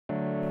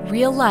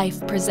Real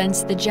Life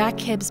presents the Jack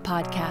Hibbs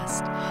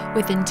podcast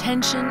with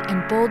intention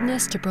and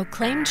boldness to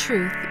proclaim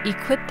truth,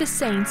 equip the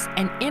saints,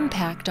 and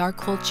impact our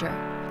culture.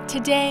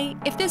 Today,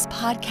 if this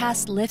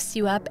podcast lifts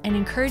you up and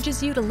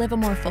encourages you to live a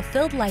more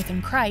fulfilled life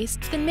in Christ,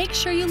 then make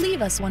sure you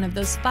leave us one of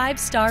those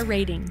 5-star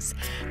ratings.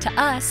 To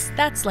us,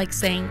 that's like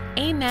saying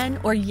amen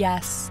or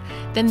yes.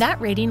 Then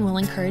that rating will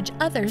encourage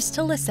others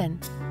to listen.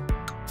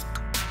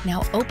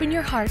 Now open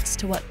your hearts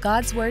to what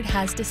God's Word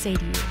has to say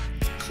to you.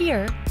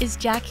 Here is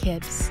Jack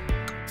Hibbs.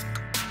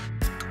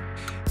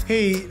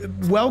 Hey,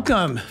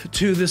 welcome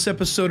to this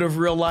episode of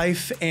Real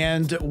Life,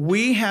 and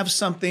we have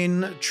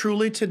something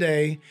truly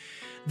today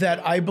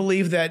that I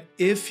believe that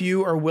if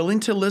you are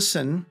willing to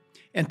listen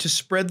and to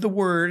spread the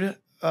word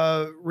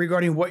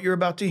regarding what you're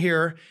about to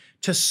hear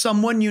to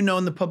someone you know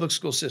in the public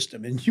school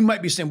system, and you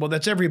might be saying, well,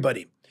 that's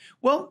everybody.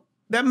 Well,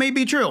 that may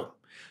be true.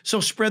 So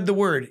spread the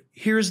word.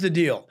 Here's the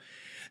deal.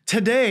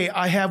 Today,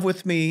 I have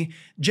with me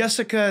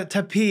Jessica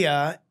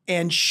Tapia,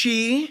 and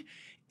she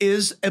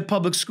is a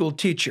public school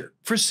teacher.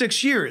 For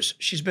 6 years,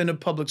 she's been a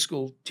public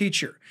school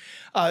teacher.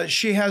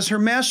 She has her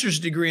master's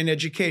degree in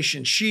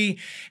education. She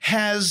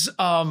has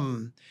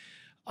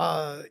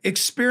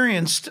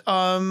experienced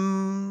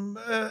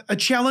a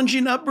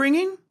challenging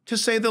upbringing, to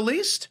say the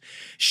least.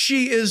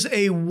 She is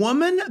a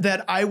woman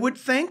that I would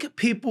think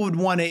people would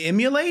want to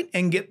emulate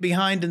and get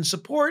behind and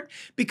support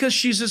because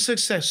she's a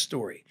success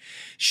story.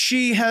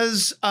 She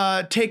has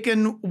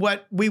taken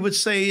what we would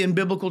say in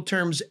biblical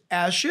terms,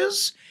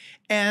 ashes,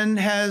 and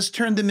has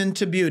turned them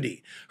into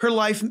beauty. Her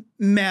life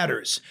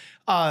matters.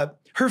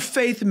 Her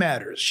faith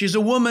matters. She's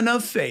a woman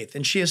of faith,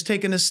 and she has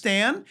taken a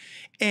stand,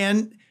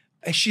 and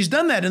she's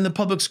done that in the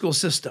public school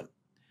system.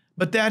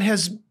 But that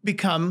has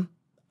become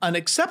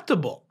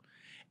unacceptable.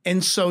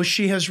 And so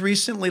she has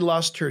recently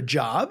lost her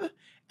job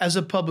as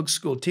a public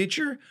school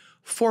teacher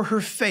for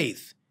her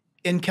faith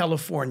in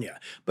California.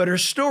 But her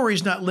story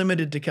is not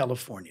limited to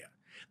California.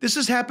 This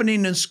is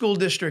happening in school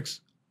districts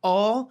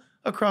all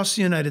across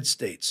the United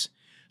States.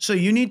 So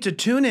you need to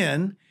tune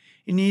in.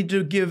 You need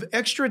to give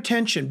extra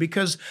attention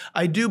because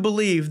I do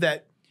believe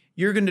that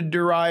you're going to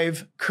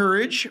derive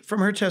courage from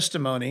her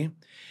testimony,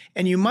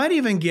 and you might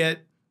even get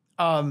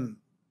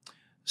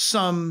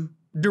some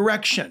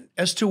direction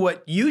as to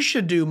what you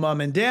should do,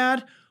 mom and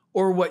dad,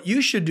 or what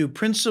you should do,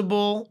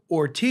 principal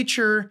or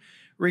teacher,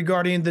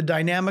 regarding the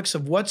dynamics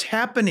of what's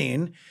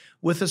happening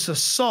with this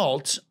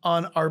assault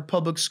on our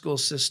public school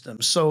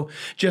system. So,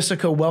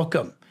 Jessica,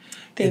 welcome.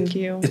 Thank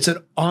you. It's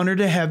an honor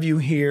to have you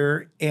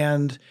here.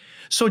 And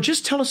so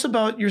just tell us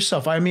about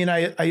yourself. I mean,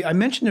 I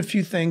mentioned a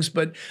few things,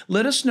 but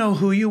let us know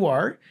who you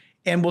are,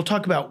 and we'll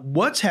talk about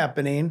what's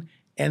happening,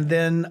 and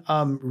then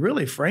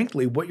really,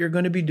 frankly, what you're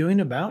going to be doing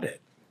about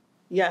it.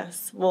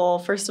 Yes. Well,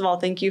 first of all,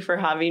 thank you for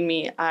having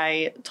me.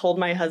 I told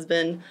my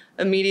husband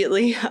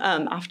immediately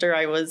after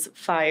I was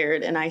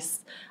fired, and I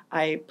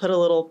put a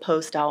little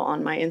post out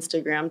on my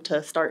Instagram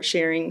to start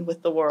sharing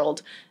with the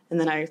world, and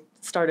then I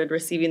started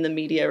receiving the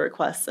media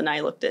requests, and I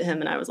looked at him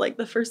and I was like,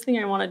 the first thing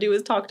I want to do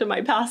is talk to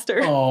my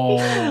pastor. Oh.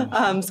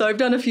 So I've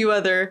done a few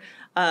other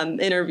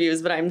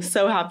interviews, but I'm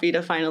so happy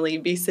to finally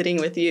be sitting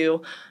with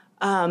you.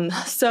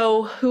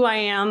 So who I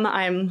am,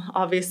 I'm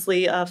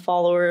obviously a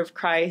follower of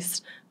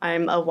Christ.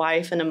 I'm a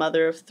wife and a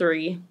mother of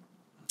 3.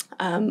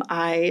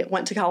 I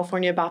went to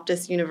California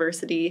Baptist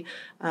University,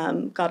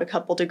 got a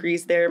couple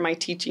degrees there, my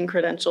teaching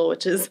credential,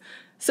 which is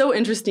so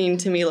interesting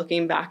to me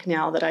looking back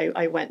now that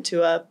I went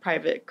to a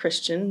private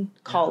Christian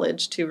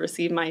college to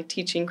receive my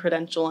teaching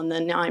credential. And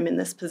then now I'm in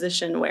this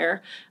position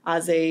where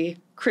as a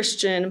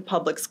Christian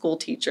public school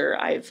teacher,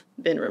 I've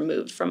been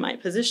removed from my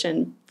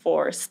position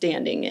for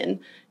standing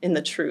in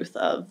the truth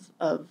of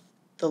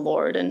the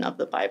Lord and of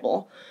the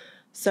Bible.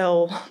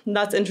 So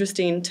that's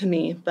interesting to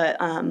me, but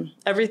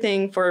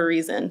everything for a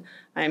reason.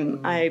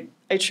 I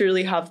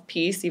truly have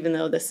peace, even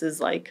though this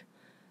is like,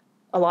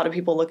 a lot of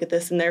people look at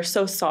this and they're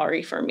so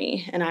sorry for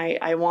me. And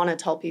I want to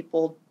tell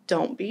people,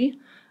 don't be.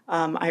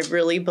 I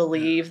really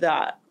believe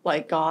that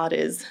like God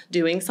is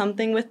doing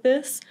something with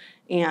this,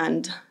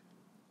 and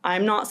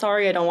I'm not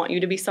sorry. I don't want you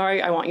to be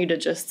sorry. I want you to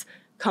just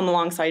come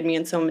alongside me,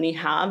 and so many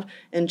have,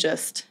 and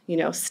just,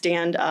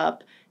 stand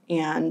up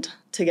and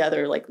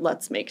together, like,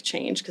 let's make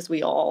change, because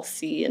we all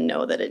see and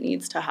know that it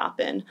needs to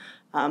happen.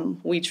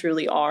 We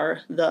truly are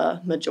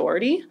the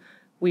majority.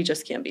 We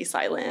just can't be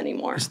silent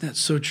anymore. Isn't that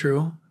so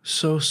true?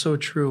 So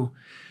true.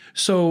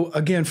 So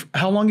again,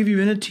 how long have you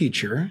been a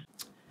teacher?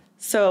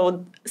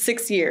 So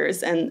 6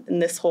 years, and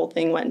this whole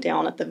thing went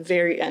down at the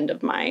very end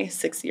of my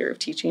 6th year of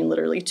teaching,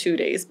 literally 2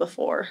 days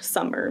before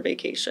summer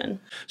vacation.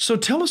 So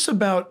tell us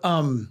about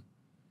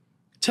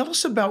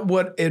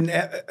what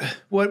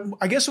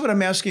I guess what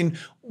I'm asking,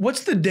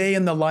 what's the day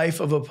in the life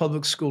of a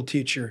public school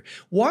teacher?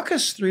 Walk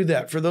us through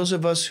that for those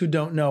of us who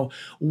don't know.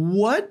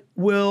 What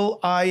will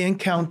I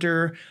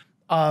encounter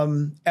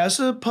as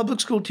a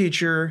public school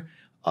teacher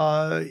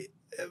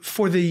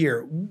for the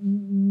year?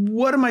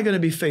 What am I going to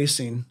be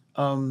facing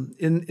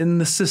in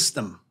the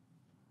system?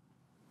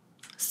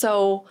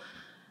 So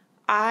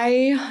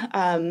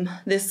I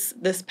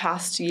this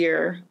past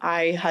year,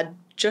 I had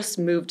just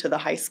moved to the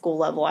high school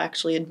level. I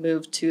actually had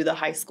moved to the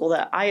high school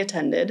that I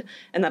attended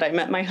and that I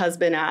met my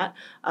husband at,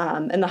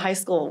 and the high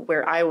school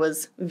where I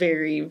was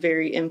very,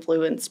 very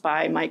influenced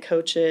by my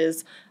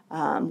coaches.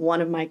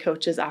 One of my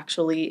coaches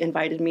actually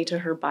invited me to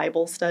her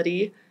Bible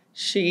study.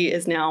 She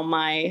is now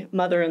my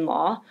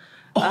mother-in-law.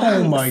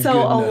 Oh, my so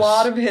goodness. a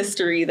lot of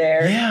history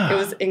there. Yeah. It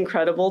was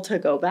incredible to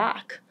go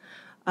back.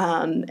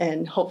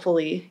 And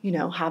hopefully,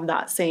 have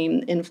that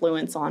same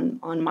influence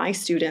on my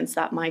students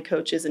that my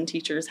coaches and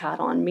teachers had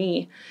on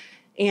me.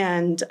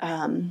 And,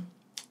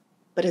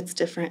 but it's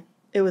different.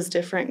 It was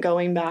different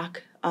going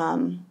back,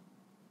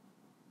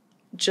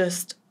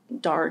 just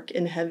dark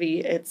and heavy.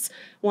 It's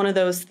one of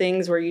those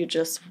things where you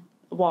just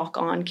walk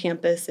on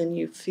campus and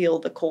you feel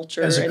the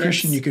culture. As a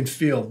Christian, you can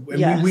feel. And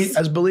Yes. we,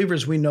 as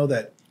believers, we know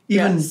that.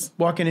 Even Yes.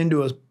 walking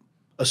into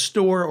a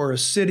store or a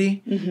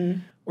city,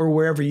 or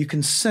wherever, you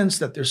can sense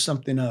that there's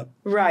something up.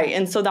 Right.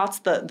 And so that's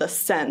the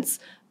sense.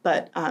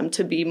 But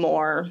to be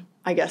more,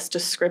 I guess,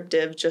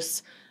 descriptive,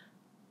 just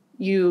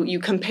you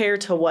compare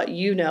to what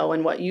you know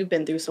and what you've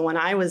been through. So when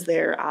I was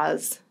there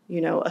as,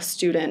 a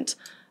student,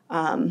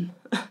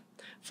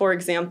 for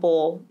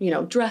example,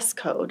 dress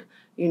code,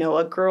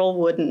 a girl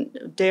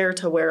wouldn't dare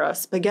to wear a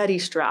spaghetti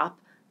strap.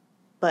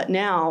 But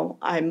now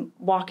I'm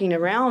walking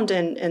around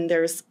and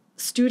there's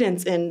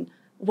students in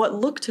what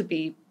look to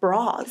be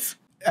bras.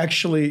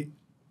 Actually,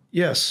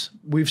 yes,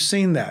 we've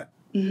seen that,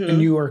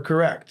 and you are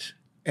correct.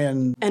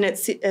 And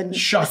it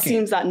shocking.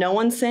 seems that no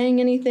one's saying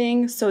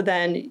anything, so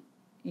then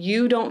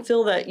you don't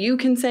feel that you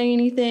can say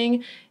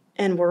anything,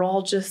 and we're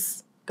all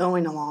just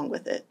going along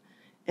with it,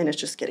 and it's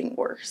just getting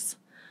worse.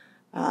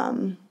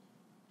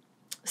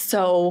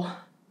 So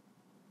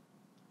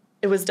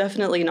it was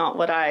definitely not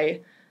what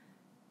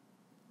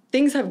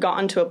things have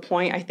gotten to a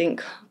point, I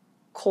think,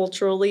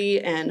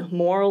 culturally and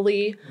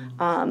morally,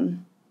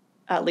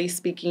 at least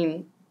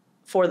speaking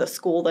for the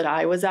school that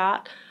I was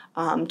at,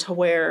 to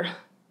where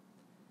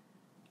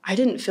I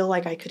didn't feel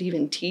like I could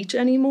even teach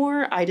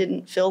anymore. I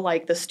didn't feel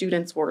like the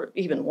students were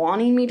even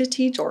wanting me to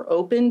teach or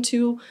open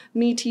to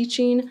me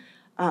teaching.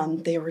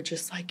 They were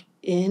just like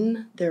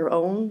in their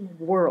own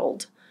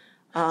world.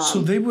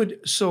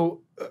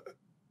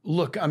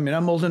 Look, I mean,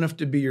 I'm old enough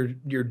to be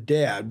your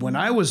dad. When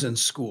I was in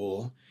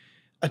school,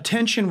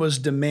 attention was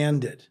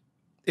demanded.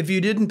 If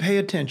you didn't pay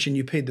attention,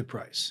 you paid the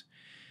price.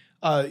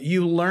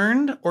 You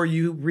learned or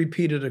you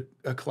repeated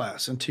a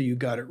class until you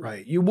got it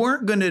right. You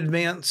weren't going to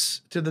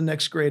advance to the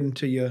next grade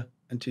until you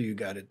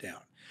got it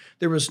down.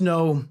 There was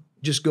no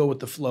just go with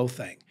the flow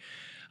thing.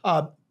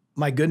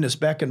 My goodness,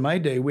 back in my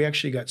day, we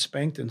actually got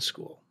spanked in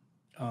school.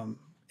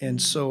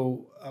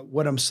 So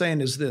what I'm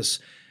saying is this.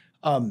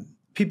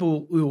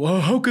 People,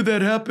 how could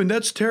that happen?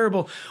 That's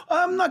terrible.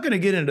 I'm not going to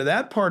get into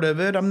that part of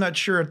it. I'm not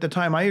sure at the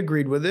time I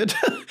agreed with it.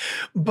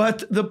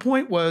 But the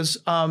point was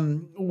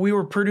we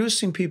were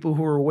producing people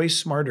who were way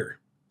smarter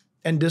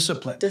and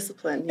disciplined.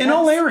 Discipline, in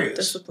all areas,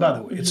 discipline. by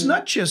the way. It's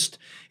not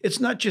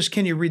just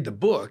can you read the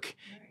book?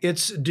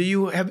 It's do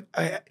you have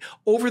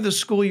over the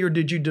school year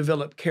did you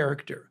develop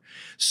character?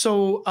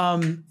 So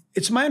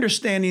it's my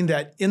understanding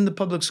that in the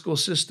public school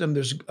system,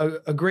 there's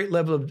a great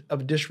level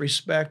of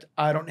disrespect.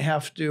 I don't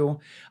have to.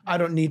 I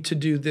don't need to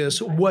do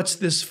this. What's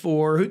this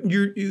for?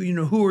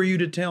 Who are you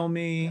to tell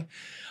me?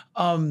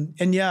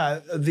 And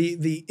yeah,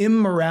 the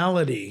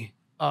immorality,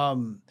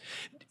 the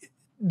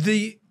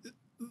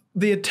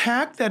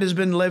attack that has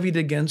been levied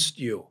against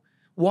you.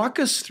 Walk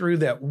us through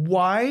that.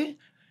 Why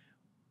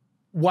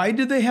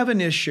did they have an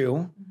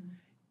issue?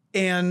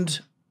 And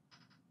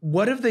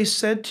what have they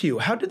said to you?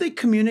 How did they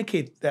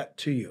communicate that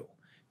to you?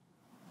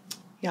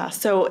 Yeah,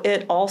 so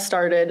it all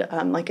started,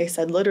 like I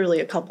said, literally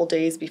a couple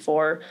days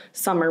before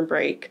summer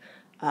break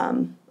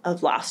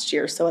of last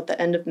year. So at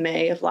the end of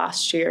May of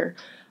last year,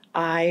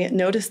 I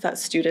noticed that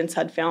students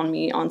had found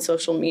me on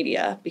social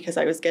media because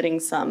I was getting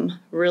some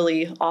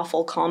really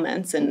awful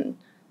comments, and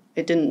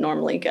I didn't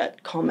normally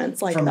get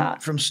comments like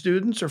that. From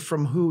students or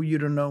from who you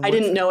don't know? I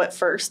didn't know at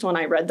first when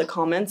I read the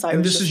comments.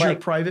 And this is your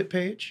private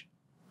page?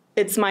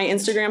 It's my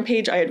Instagram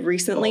page. I had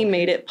recently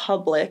made it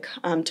public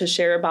to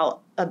share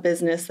about a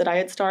business that I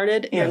had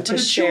started and to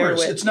share yours.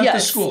 with. It's not the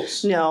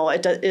schools. No,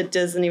 it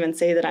doesn't even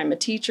say that I'm a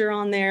teacher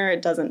on there.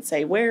 It doesn't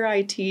say where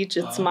I teach.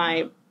 It's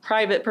my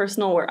private,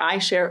 personal, where I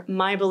share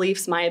my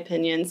beliefs, my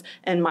opinions,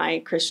 and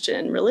my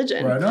Christian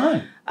religion.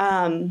 Right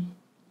on.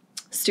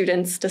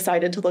 Students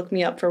decided to look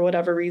me up for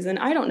whatever reason.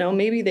 I don't know.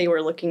 Maybe they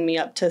were looking me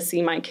up to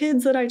see my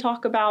kids that I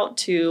talk about,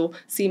 to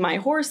see my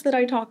horse that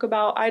I talk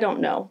about. I don't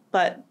know.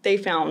 But they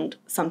found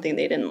something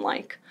they didn't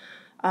like.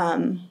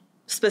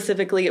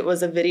 Specifically, it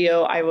was a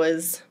video. I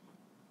was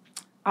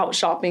out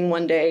shopping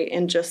one day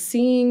and just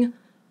seeing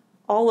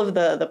all of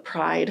the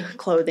Pride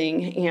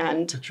clothing.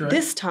 And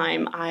this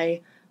time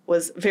I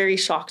was very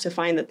shocked to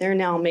find that they're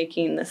now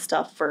making this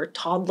stuff for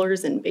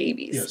toddlers and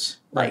babies. Yes.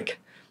 Like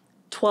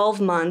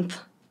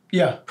 12-month.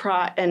 Yeah.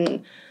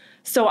 And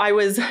so I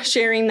was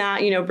sharing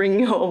that,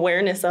 bringing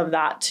awareness of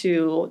that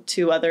to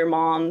other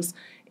moms.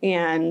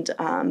 And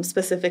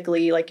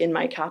specifically, like in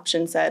my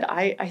caption said,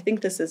 I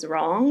think this is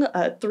wrong.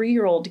 A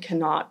 3-year-old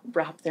cannot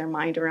wrap their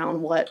mind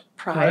around what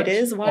pride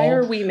is. Why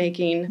are we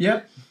making...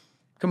 Yep.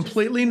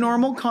 Completely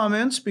normal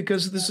comments,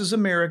 because this is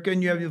America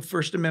and you have the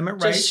First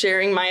Amendment right. Just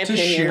sharing my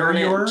opinion on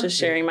it. Just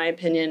sharing my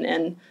opinion.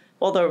 And,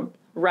 well, the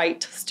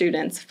right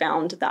students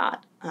found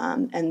that.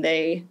 And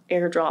they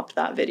airdropped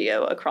that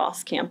video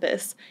across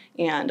campus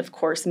and, of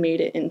course,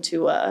 made it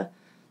into a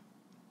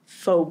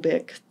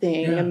phobic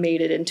thing and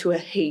made it into a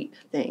hate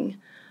thing.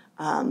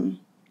 And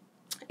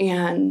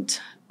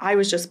I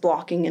was just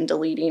blocking and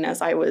deleting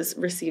as I was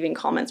receiving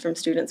comments from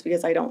students,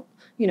 because I don't,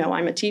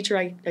 I'm a teacher.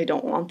 I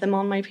don't want them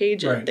on my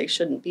page. Right. They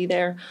shouldn't be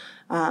there.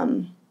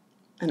 And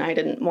I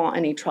didn't want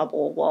any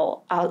trouble.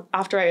 Well,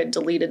 after I had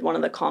deleted one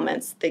of the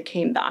comments, they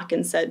came back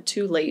and said,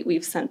 too late,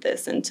 we've sent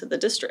this into the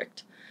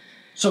district.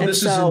 So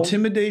this is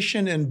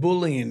intimidation and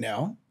bullying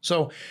now.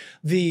 So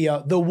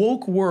the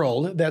woke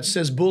world that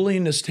says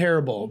bullying is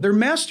terrible, they're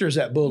masters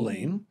at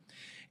bullying.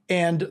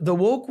 And the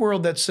woke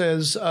world that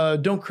says,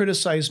 don't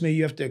criticize me,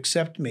 you have to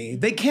accept me,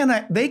 they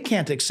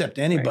can't accept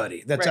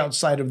anybody that's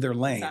outside of their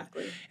lane.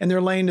 Exactly. And their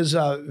lane is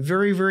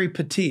very, very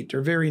petite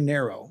or very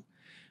narrow.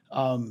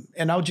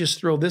 And I'll just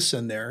throw this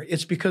in there.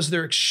 It's because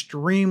they're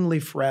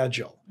extremely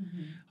fragile.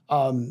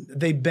 Mm-hmm.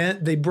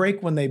 They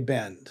break when they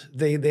bend.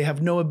 They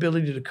have no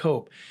ability to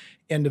cope.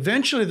 And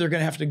eventually they're going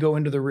to have to go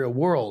into the real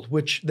world,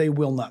 which they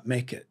will not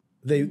make it.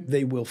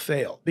 They will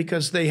fail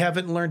because they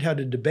haven't learned how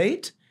to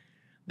debate.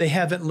 They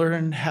haven't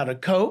learned how to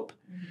cope.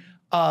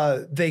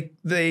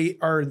 They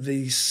are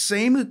the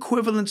same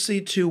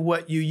equivalency to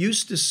what you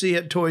used to see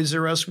at Toys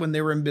R Us when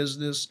they were in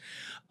business,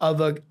 of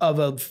a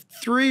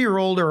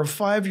 3-year-old or a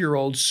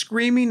 5-year-old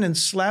screaming and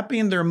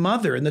slapping their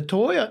mother in the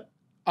toy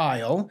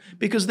aisle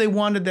because they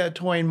wanted that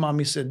toy and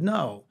mommy said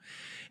no.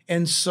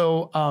 And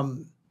so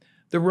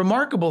the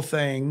remarkable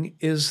thing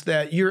is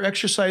that you're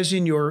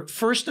exercising your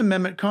First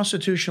Amendment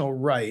constitutional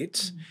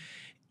right,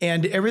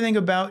 and everything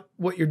about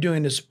what you're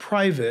doing is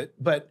private,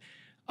 but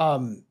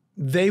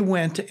they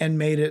went and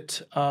made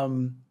it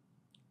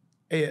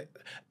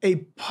a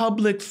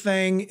public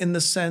thing in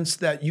the sense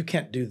that you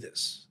can't do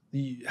this.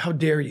 How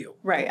dare you?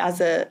 Right.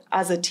 As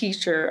a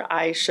teacher,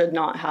 I should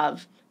not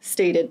have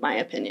stated my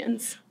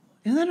opinions.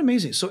 Isn't that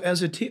amazing? So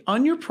as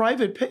on your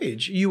private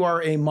page, you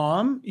are a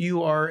mom,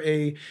 you are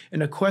an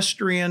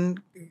equestrian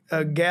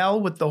gal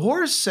with the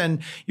horse,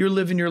 and you're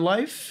living your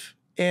life,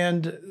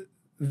 and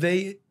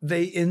they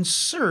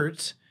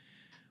insert,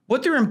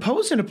 what they're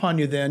imposing upon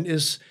you then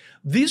is,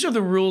 these are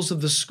the rules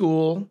of the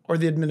school or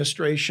the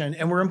administration,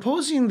 and we're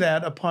imposing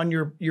that upon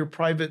your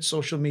private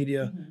social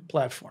media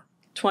platform.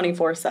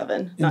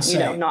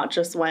 24/7, not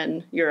just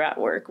when you're at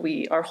work.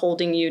 We are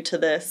holding you to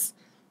this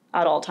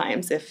at all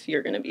times if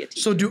you're going to be a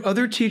teacher. So do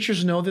other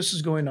teachers know this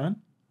is going on?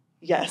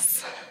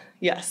 Yes,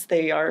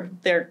 they are.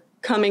 They're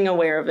coming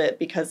aware of it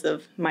because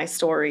of my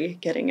story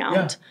getting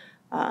out.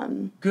 Yeah.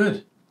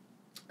 Good.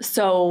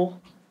 So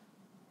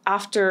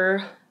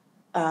after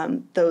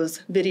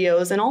those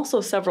videos and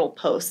also several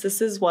posts,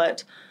 this is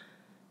what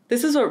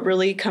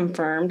really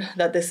confirmed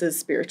that this is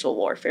spiritual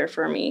warfare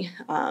for me.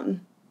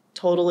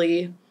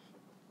 Totally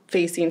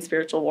facing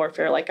spiritual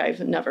warfare like I've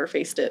never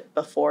faced it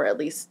before, at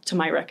least to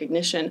my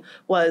recognition,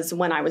 was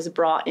when I was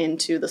brought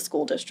into the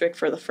school district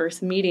for the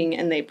first meeting,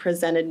 and they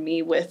presented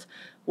me with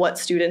what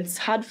students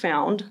had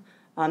found,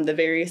 the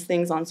various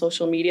things on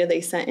social media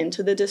they sent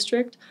into the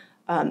district.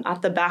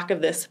 At the back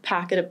of this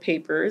packet of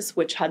papers,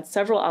 which had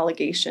several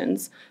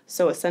allegations.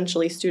 So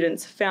essentially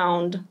students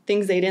found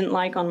things they didn't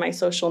like on my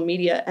social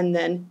media and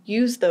then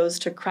used those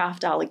to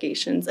craft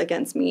allegations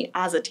against me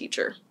as a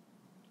teacher.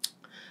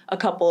 A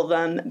couple of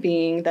them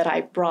being that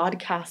I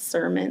broadcast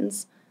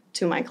sermons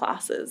to my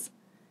classes.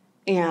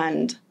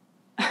 And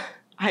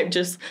I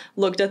just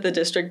looked at the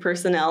district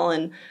personnel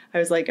and I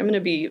was like, I'm going to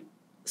be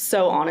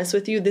so honest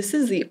with you. This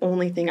is the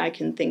only thing I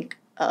can think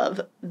of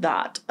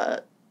that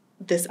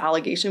this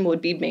allegation would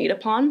be made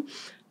upon.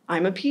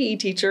 I'm a PE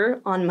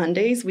teacher. On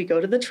Mondays, we go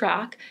to the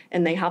track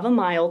and they have a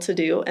mile to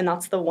do. And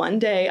that's the one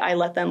day I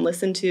let them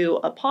listen to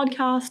a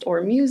podcast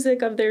or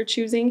music of their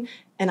choosing.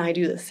 And I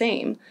do the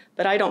same.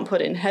 But I don't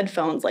put in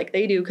headphones like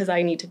they do because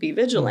I need to be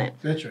vigilant.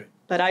 That's right.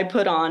 But I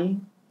put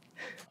on...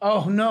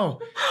 Oh, no.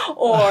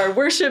 or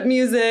worship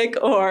music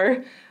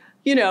or,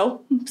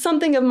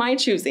 something of my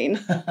choosing.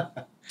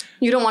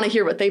 You don't want to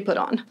hear what they put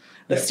on,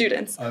 the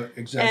students.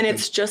 Exactly. And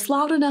it's just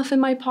loud enough in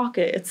my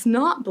pocket. It's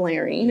not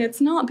blaring.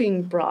 It's not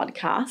being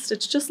broadcast.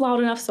 It's just loud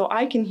enough so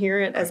I can hear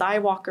it as I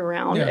walk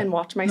around and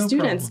watch my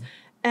students. Problem.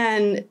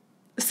 And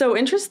so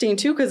interesting,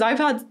 too, because I've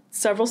had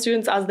several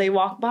students as they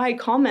walk by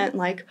comment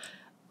like,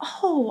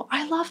 oh,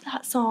 I love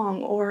that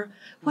song, or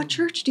what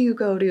church do you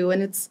go to?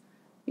 And it's,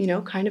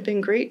 kind of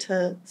been great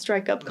to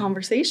strike up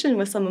conversation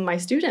with some of my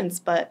students.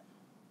 But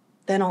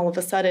then all of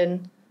a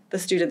sudden, the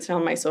students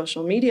found my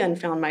social media and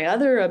found my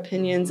other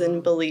opinions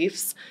and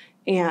beliefs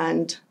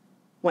and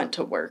went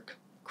to work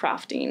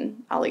crafting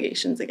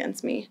allegations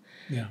against me.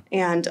 Yeah.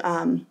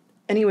 And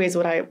anyways,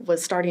 what I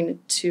was starting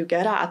to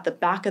get at the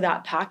back of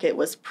that packet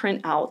was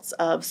printouts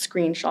of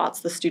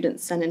screenshots the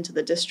students sent into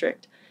the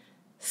district.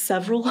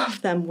 several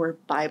of them were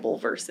Bible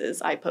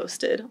verses I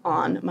posted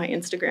on my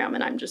Instagram,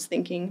 and I'm just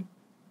thinking,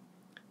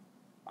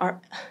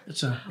 are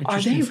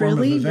they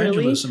really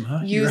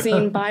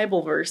using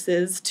Bible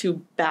verses to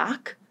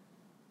back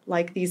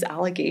like these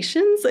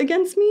allegations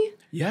against me?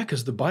 Yeah,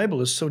 because the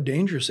Bible is so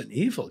dangerous and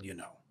evil,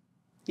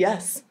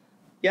 Yes.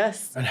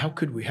 And how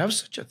could we have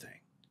such a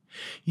thing?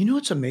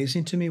 It's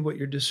amazing to me what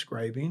you're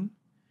describing.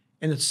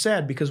 And it's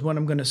sad because when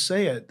I'm going to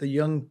say it, the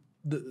young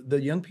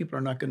people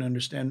are not going to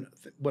understand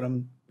what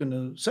I'm going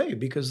to say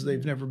because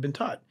they've never been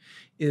taught.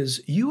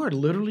 Is you are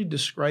literally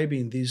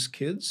describing these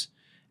kids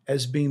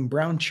as being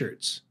brown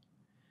shirts.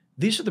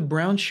 These are the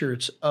brown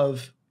shirts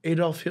of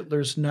Adolf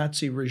Hitler's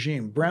Nazi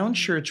regime. Brown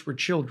shirts were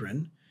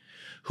children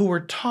who were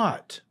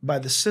taught by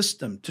the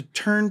system to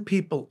turn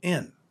people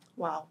in.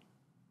 Wow.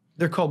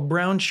 They're called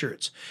brown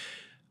shirts.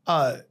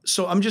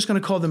 So I'm just going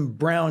to call them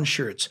brown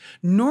shirts.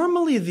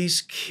 Normally,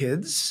 these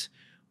kids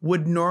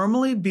would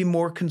normally be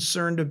more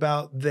concerned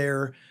about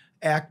their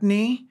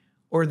acne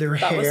or their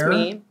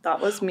hair. That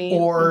was me.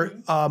 Or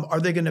are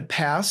they going to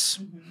pass?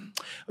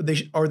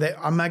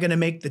 Am I going to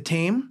make the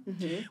team?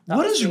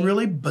 What is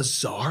really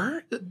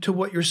bizarre to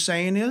what you're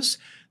saying is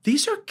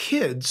these are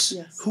kids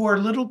who are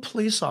little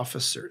police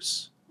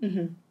officers,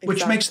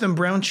 which makes them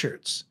brown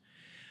shirts.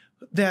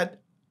 That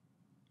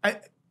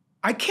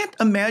I can't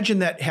imagine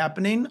that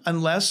happening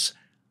unless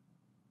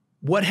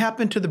what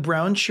happened to the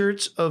brown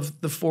shirts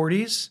of the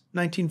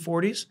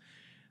 1940s?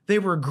 They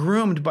were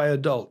groomed by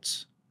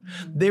adults.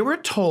 They were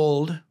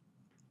told,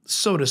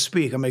 so to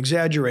speak, I'm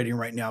exaggerating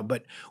right now,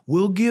 but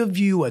we'll give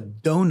you a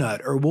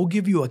donut or we'll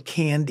give you a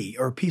candy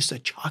or a piece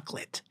of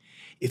chocolate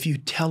if you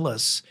tell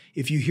us,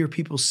 if you hear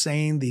people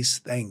saying these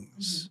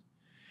things.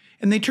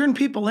 And they turn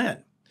people in.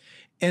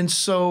 And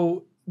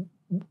so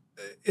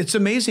it's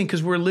amazing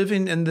because we're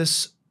living in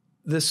this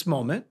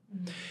moment.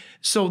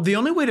 So the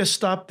only way to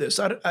stop this,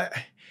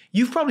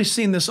 you've probably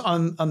seen this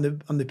on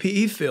the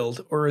PE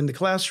field or in the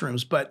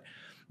classrooms, but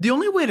the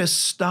only way to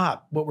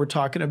stop what we're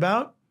talking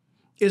about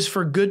is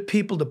for good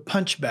people to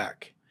punch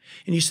back.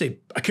 And you say,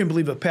 I can't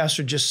believe a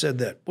pastor just said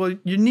that. Well,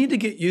 you need to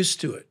get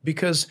used to it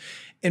because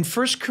in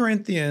 1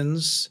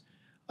 Corinthians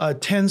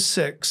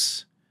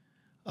 10:6,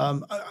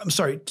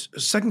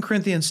 2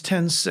 Corinthians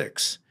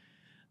 10:6,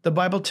 the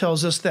Bible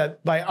tells us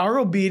that by our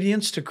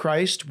obedience to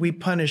Christ, we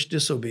punish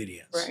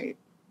disobedience. Right.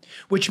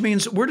 Which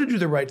means we're to do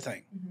the right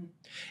thing.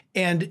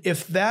 And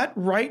if that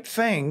right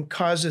thing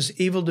causes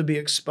evil to be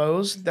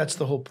exposed, that's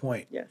the whole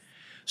point. Yes.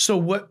 So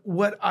what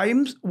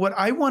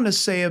I want to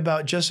say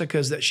about Jessica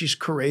is that she's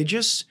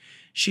courageous,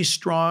 she's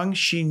strong,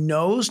 she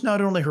knows not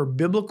only her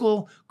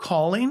biblical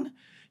calling,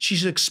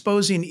 she's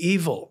exposing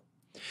evil,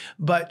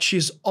 but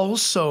she's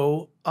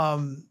also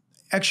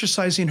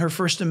exercising her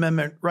First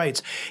Amendment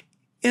rights.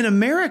 In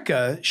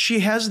America,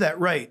 she has that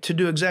right to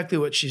do exactly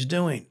what she's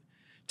doing.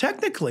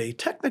 Technically,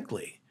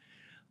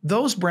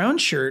 those brown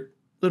shirt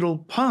little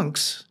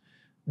punks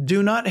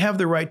do not have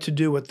the right to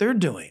do what they're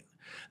doing.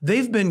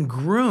 They've been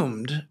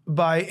groomed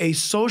by a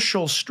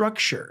social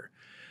structure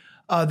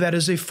that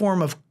is a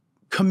form of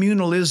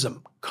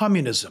communism.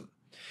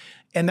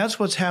 And that's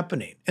what's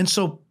happening. And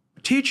so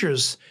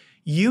teachers,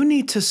 you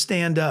need to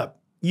stand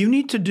up. You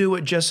need to do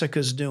what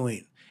Jessica's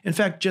doing. In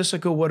fact,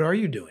 Jessica, what are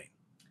you doing?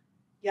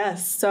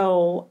 Yes.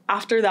 So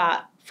after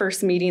that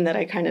first meeting that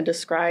I kind of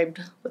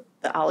described with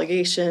the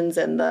allegations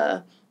and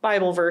the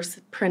Bible verse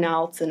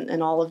printouts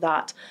and all of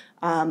that,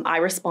 I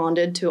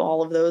responded to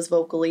all of those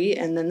vocally,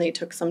 and then they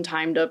took some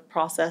time to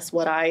process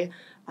what I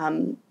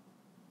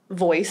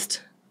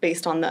voiced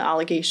based on the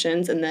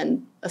allegations, and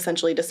then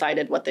essentially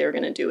decided what they were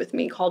going to do with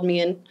me. Called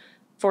me in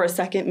for a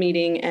second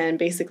meeting and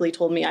basically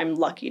told me I'm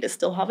lucky to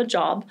still have a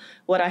job.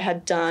 What I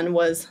had done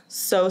was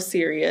so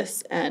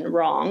serious and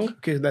wrong.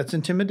 Okay, that's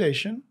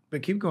intimidation,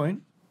 but keep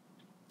going.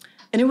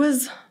 And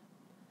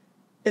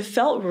it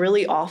felt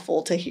really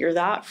awful to hear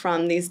that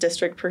from these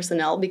district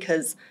personnel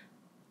because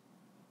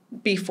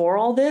before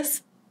all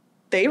this,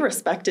 they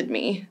respected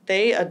me.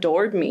 They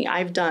adored me.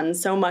 I've done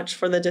so much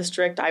for the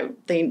district. I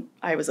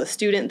was a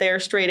student there,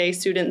 straight A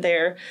student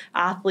there,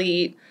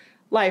 athlete,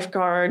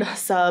 lifeguard,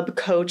 sub,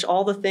 coach,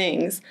 all the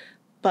things.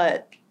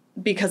 But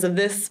because of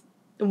this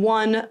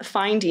one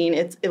finding,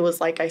 it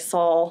was like I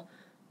saw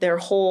their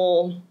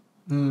whole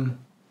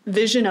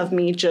vision of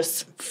me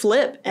just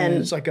flip. And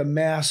it's like a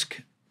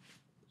mask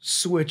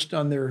switched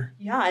on their...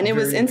 Yeah, and it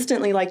was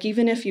instantly like,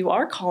 even if you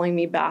are calling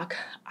me back,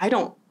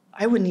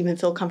 I wouldn't even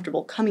feel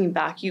comfortable coming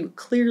back. You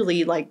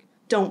clearly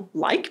don't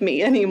like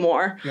me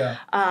anymore. Yeah.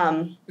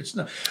 It's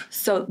not.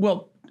 So,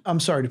 well, I'm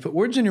sorry to put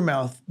words in your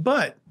mouth,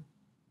 but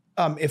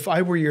if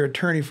I were your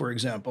attorney, for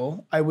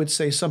example, I would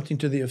say something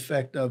to the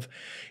effect of,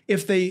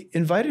 if they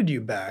invited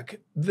you back,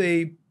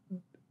 they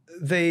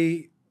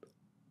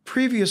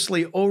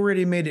previously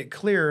already made it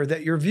clear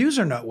that your views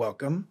are not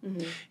welcome.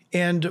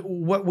 And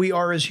what we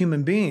are as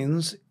human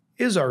beings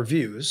is our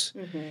views.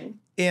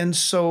 And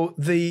so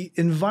the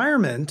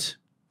environment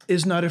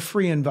is not a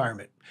free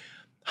environment.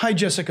 Hi,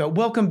 Jessica.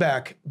 Welcome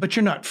back, but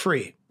you're not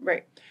free.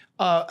 Right.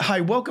 Hi,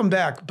 welcome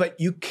back. But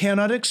you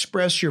cannot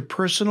express your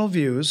personal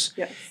views,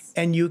 Yes.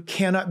 and you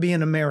cannot be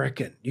an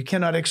American. You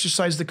cannot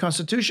exercise the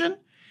Constitution,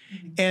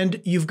 and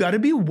you've got to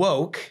be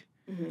woke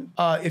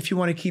if you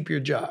want to keep your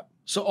job.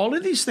 So all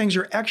of these things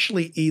are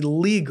actually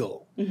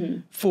illegal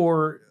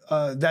for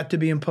that to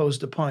be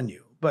imposed upon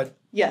you. But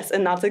Yes,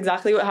 and that's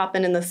exactly what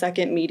happened in the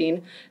second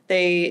meeting.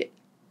 They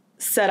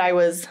said I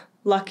was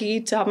lucky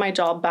to have my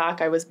job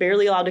back. I was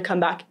barely allowed to come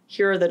back.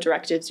 Here are the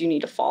directives you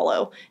need to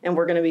follow, and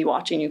we're going to be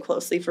watching you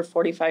closely for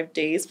 45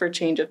 days for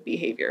change of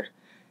behavior.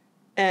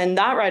 And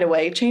that right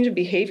away, change of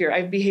behavior,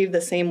 I've behaved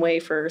the same way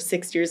for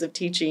 6 years of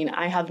teaching.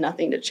 I have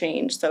nothing to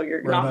change, so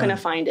you're not going to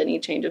find any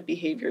change of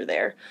behavior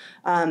there.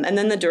 And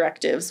then the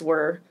directives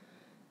were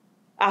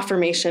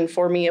affirmation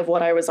for me of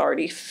what I was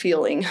already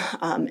feeling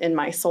in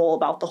my soul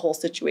about the whole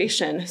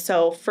situation.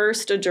 So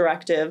first, a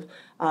directive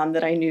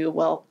that I knew,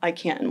 well, I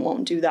can't and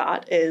won't do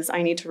that, is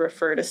I need to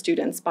refer to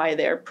students by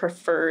their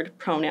preferred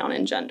pronoun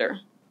and gender.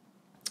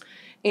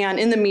 And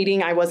in the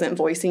meeting, I wasn't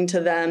voicing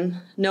to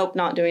them, nope,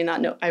 not doing that.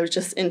 No, I was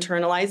just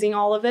internalizing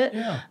all of it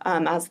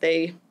as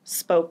they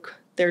spoke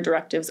their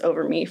directives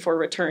over me for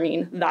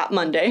returning that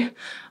Monday.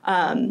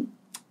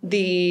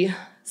 The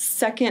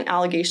second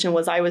allegation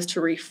was I was to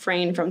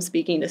refrain from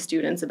speaking to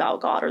students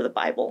about God or the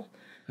Bible.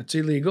 that's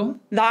illegal.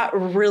 That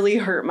really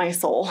hurt my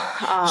soul.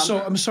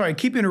 So I'm sorry, I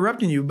keep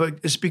interrupting you, but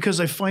it's because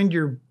I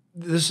find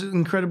this is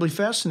incredibly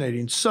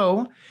fascinating.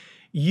 So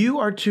you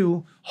are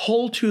to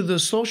hold to the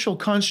social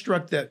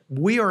construct that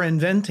we are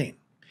inventing.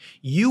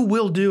 You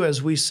will do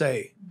as we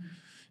say.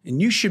 And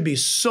you should be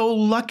so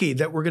lucky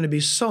that we're going to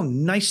be so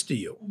nice to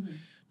you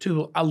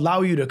to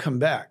allow you to come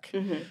back.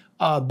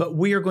 But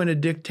we are going to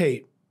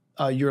dictate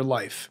your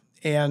life.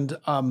 And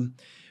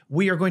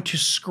we are going to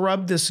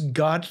scrub this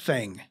God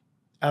thing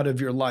out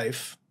of your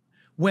life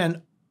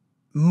when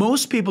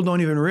most people don't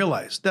even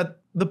realize that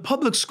the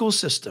public school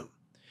system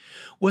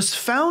was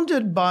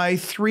founded by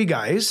three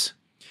guys.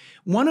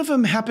 One of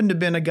them happened to have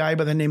been a guy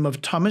by the name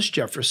of Thomas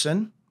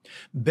Jefferson.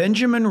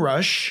 Benjamin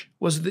Rush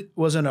was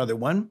another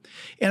one.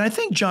 And I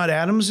think John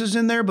Adams is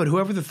in there, but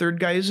whoever the third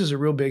guy is a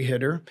real big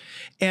hitter.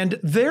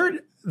 And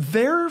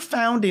their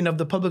founding of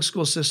the public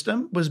school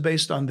system was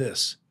based on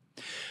this.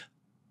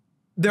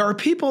 There are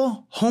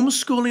people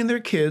homeschooling their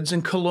kids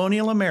in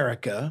colonial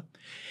America,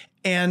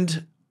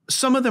 and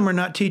some of them are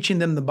not teaching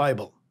them the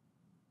Bible.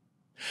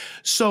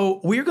 So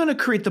we're going to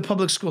create the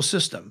public school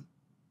system,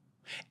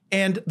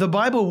 and the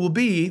Bible will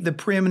be the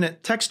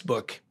preeminent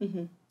textbook,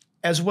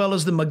 as well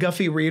as the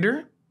McGuffey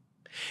reader.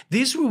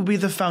 These will be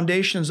the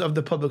foundations of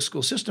the public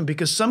school system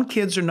because some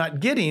kids are not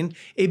getting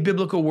a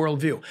biblical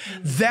worldview.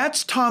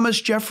 That's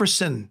Thomas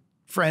Jefferson,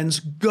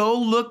 friends. Go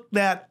look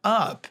that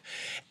up.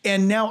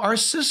 And now our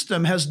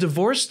system has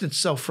divorced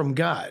itself from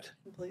God.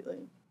 Completely.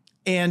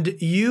 And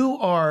you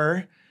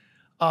are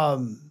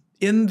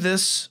in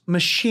this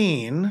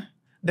machine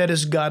that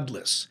is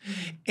godless.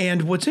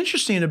 And what's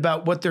interesting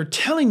about what they're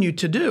telling you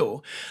to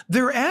do,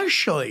 they're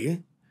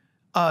actually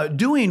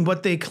doing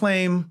what they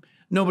claim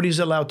nobody's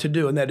allowed to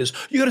do, and that is,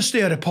 you got to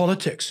stay out of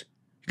politics.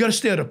 You got to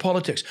stay out of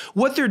politics.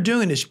 What they're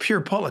doing is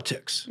pure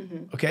politics,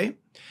 okay?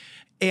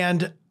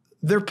 And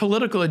their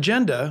political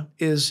agenda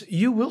is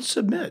you will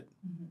submit,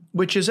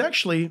 which is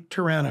actually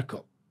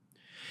tyrannical.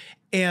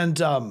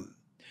 And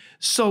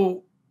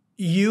so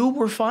you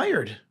were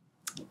fired.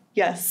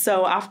 Yes.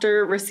 So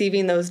after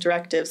receiving those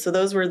directives, so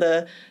those were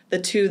the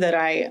two that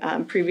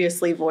I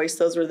previously voiced.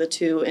 Those were the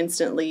two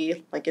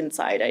instantly, like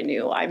inside, I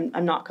knew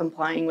I'm not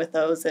complying with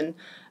those. And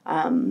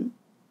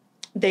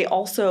they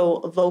also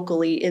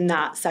vocally in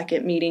that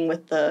second meeting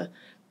with the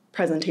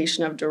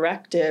presentation of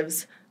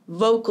directives,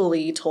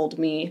 vocally told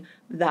me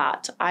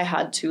that I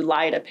had to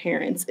lie to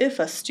parents if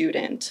a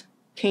student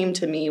came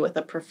to me with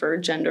a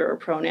preferred gender or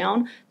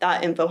pronoun.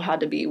 That info had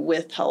to be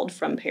withheld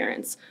from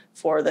parents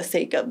for the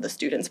sake of the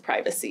student's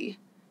privacy.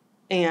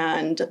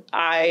 And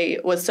I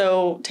was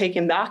so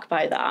taken back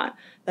by that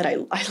I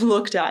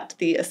looked at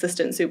the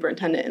assistant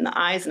superintendent in the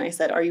eyes and I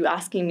said, "Are you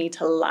asking me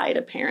to lie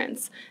to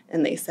parents?"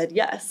 And they said,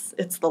 "Yes,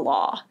 it's the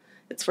law.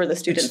 It's for the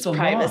student's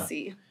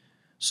privacy." Law.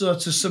 So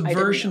it's a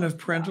subversion of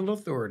parental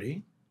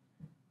authority.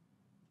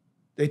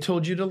 They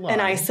told you to lie.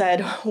 And I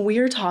said,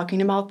 "We're talking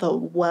about the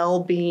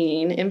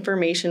well-being,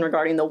 information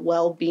regarding the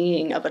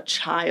well-being of a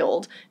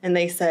child." And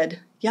they said,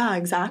 "Yeah,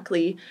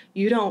 exactly.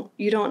 You don't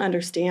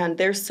understand.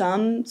 There's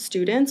some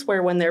students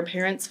where when their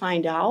parents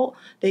find out,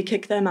 they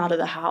kick them out of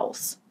the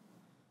house."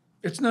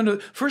 It's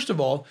first of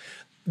all,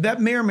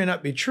 that may or may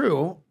not be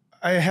true.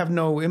 I have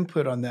no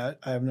input on that.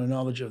 I have no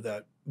knowledge of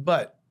that.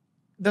 But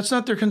that's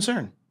not their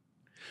concern.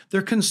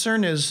 Their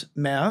concern is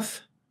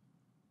math,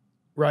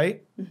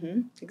 right?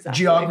 Exactly.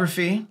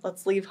 Geography.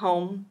 Let's leave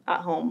home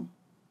at home.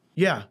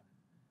 Yeah.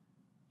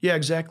 Yeah,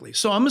 exactly.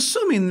 So I'm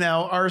assuming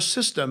now our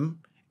system,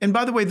 and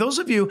by the way, those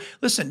of you,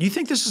 listen, you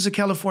think this is a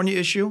California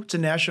issue? It's a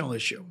national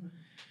issue.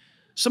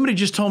 Somebody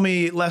just told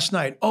me last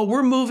night, "Oh,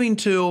 we're moving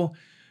to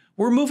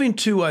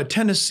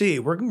Tennessee.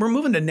 We're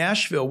moving to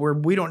Nashville where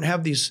we don't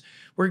have these,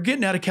 we're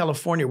getting out of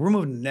California. We're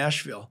moving to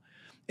Nashville."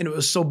 And it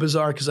was so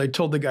bizarre because I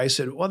told the guy, I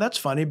said, well, that's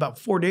funny. About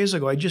 4 days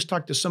ago, I just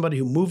talked to somebody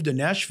who moved to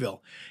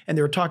Nashville, and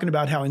they were talking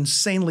about how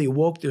insanely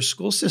woke their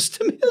school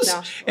system is.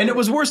 Nashville. And it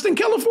was worse than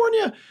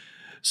California.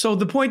 So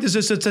the point is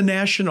this is a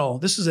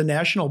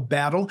national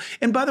battle.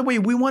 And by the way,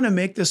 we want to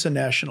make this a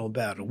national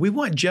battle. We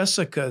want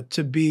Jessica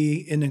to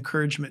be an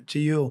encouragement to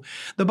you.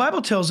 The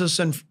Bible tells us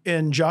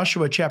in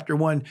Joshua chapter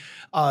 1,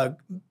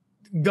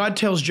 God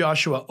tells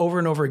Joshua over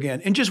and over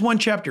again, in just one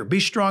chapter, be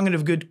strong and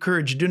of good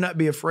courage. Do not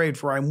be afraid,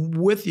 for I'm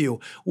with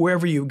you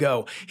wherever you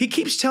go. He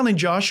keeps telling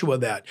Joshua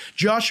that.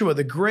 Joshua,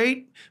 the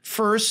great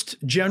first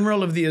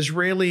general of the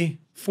Israeli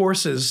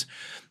forces,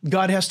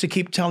 God has to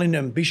keep telling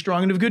him, be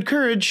strong and of good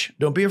courage.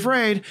 Don't be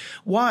afraid.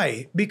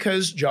 Why?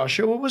 Because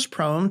Joshua was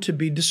prone to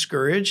be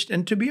discouraged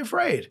and to be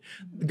afraid.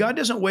 God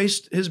doesn't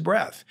waste his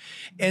breath.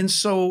 And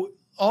so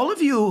all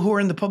of you who are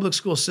in the public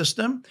school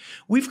system,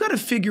 we've got to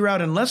figure out,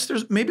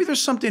 maybe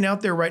there's something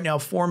out there right now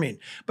forming,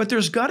 but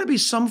there's got to be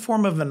some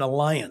form of an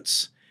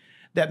alliance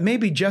that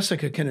maybe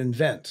Jessica can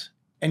invent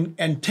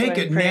and take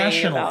it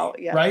nationally,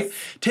 yes. Right?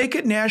 Take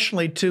it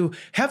nationally to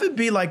have it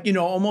be like,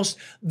 almost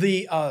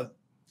the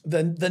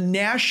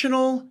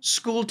National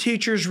School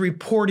Teachers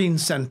Reporting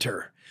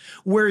Center,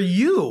 where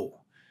you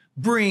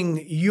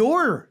bring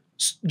your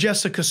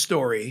Jessica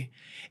story,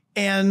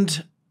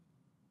 and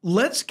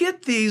let's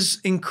get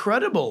these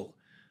incredible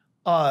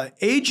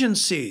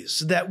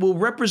agencies that will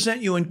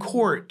represent you in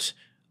court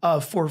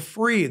for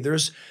free.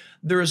 There's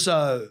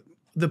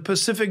the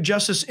Pacific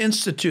Justice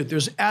Institute.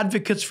 There's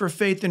Advocates for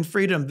Faith and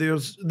Freedom.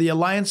 There's the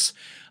Alliance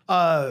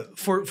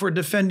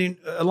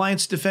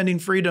Defending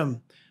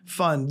Freedom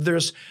Fund.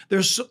 There's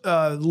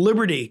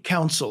Liberty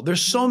Council.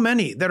 There's so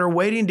many that are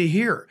waiting to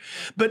hear.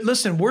 But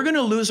listen, we're going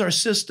to lose our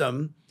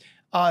system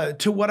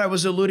to what I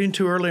was alluding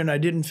to earlier, and I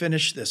didn't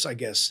finish this, I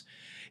guess,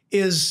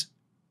 is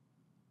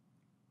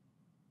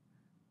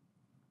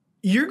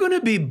you're going to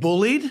be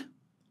bullied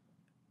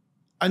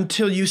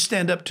until you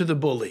stand up to the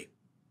bully.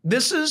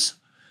 This is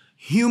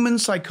human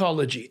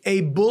psychology.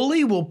 A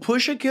bully will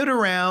push a kid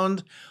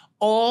around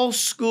all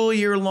school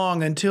year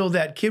long until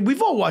that kid,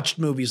 we've all watched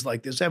movies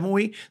like this, haven't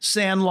we?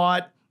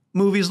 Sandlot,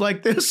 movies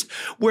like this,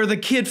 where the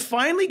kid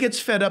finally gets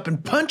fed up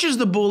and punches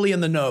the bully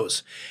in the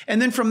nose.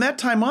 And then from that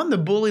time on, the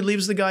bully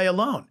leaves the guy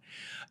alone.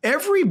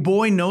 Every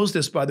boy knows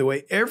this, by the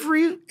way.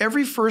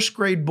 Every first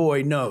grade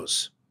boy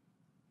knows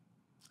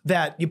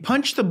that you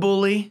punch the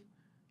bully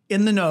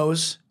in the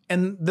nose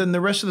and then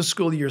the rest of the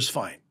school year is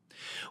fine.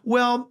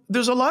 Well,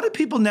 there's a lot of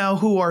people now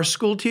who are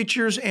school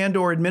teachers and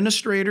or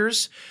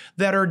administrators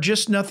that are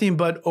just nothing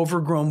but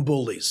overgrown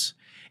bullies.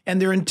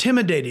 And they're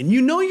intimidating.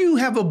 You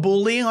have a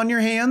bully on your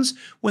hands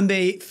when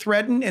they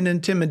threaten and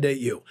intimidate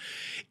you.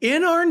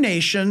 In our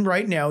nation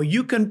right now,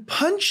 you can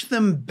punch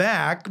them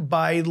back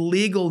by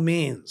legal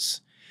means.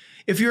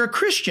 If you're a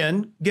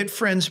Christian, get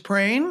friends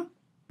praying,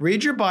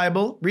 read your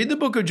Bible, read the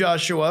book of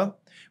Joshua,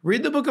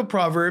 read the book of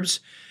Proverbs.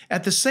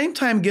 At the same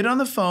time, get on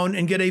the phone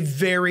and get a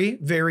very,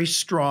 very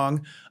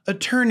strong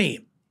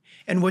attorney.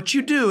 And what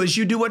you do is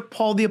you do what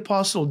Paul the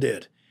Apostle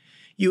did.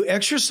 You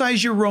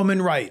exercise your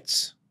Roman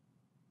rights.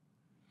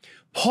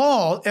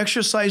 Paul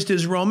exercised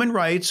his Roman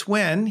rights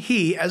when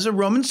he, as a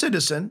Roman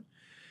citizen,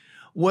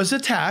 was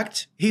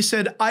attacked. He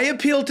said, I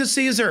appeal to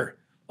Caesar.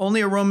 Only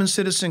a Roman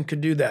citizen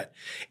could do that.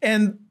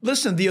 And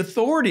listen, the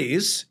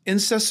authorities in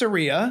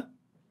Caesarea,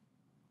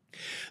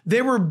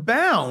 they were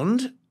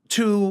bound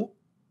to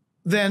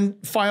then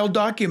file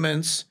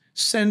documents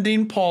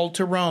sending Paul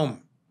to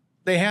Rome.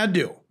 They had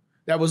to.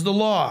 That was the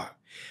law.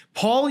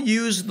 Paul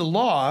used the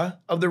law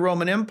of the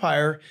Roman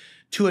Empire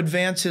to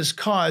advance his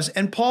cause,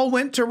 and Paul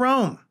went to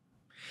Rome.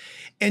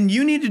 And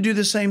you need to do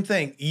the same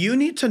thing. You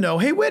need to know,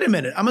 hey, wait a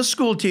minute, I'm a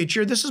school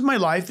teacher. This is my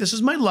life. This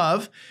is my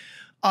love.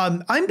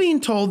 I'm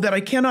being told that I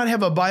cannot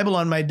have a Bible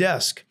on my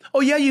desk. Oh,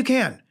 yeah, you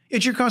can.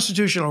 It's your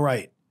constitutional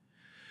right.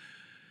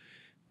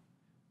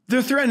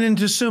 They're threatening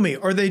to sue me,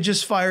 or they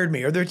just fired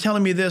me, or they're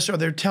telling me this, or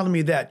they're telling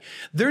me that.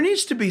 There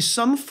needs to be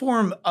some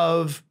form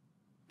of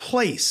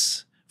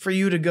place for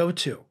you to go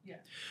to. Yeah.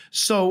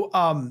 So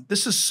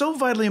this is so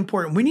vitally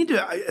important.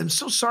 I'm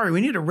so sorry,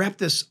 we need to wrap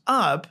this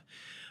up,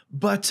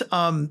 but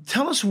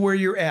tell us where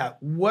you're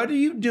at. What are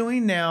you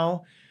doing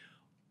now?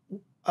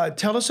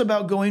 Tell us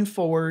about going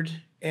forward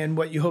and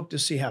what you hope to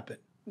see happen.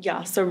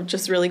 Yeah, so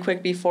just really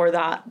quick before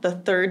that, the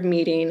third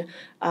meeting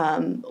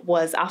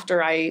was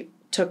after I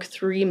took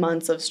 3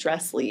 months of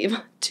stress leave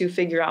to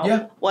figure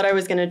out what I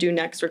was going to do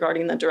next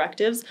regarding the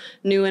directives.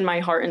 Knew in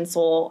my heart and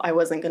soul I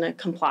wasn't going to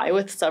comply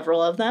with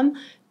several of them.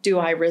 Do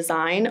I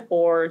resign,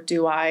 or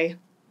do I,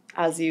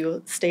 as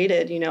you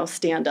stated,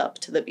 stand up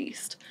to the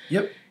beast?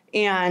 Yep.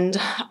 And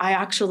I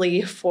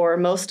actually, for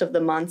most of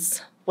the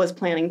months, was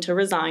planning to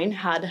resign,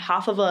 had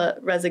half of a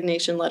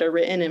resignation letter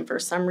written, and for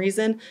some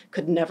reason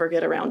could never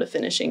get around to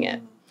finishing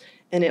it.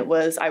 And I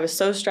was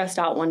so stressed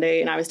out one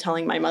day, and I was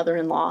telling my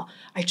mother-in-law,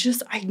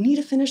 I need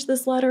to finish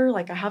this letter.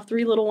 Like, I have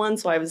 3 little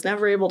ones, so I was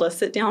never able to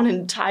sit down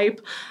and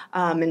type.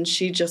 And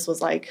she just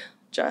was like,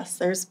 Jess,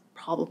 there's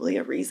probably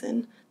a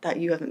reason that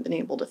you haven't been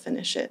able to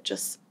finish it.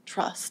 Just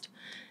trust.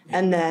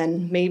 And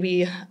then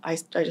maybe I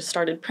just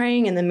started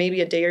praying, and then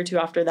maybe a day or two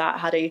after that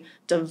had a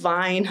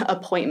divine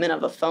appointment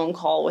of a phone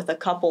call with a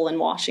couple in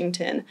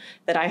Washington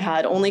that I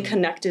had only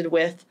connected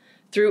with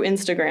through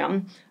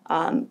Instagram,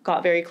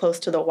 got very close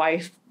to the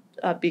wife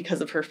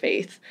because of her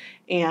faith,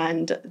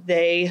 and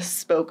they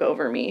spoke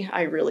over me.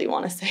 I really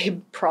want to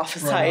say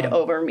prophesied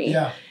over me.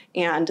 Yeah.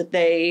 And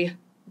they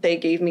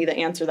gave me the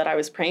answer that I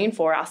was praying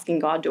for, asking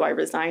God, do I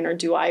resign or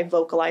do I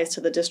vocalize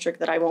to the district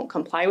that I won't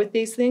comply with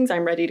these things?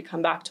 I'm ready to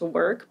come back to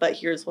work, but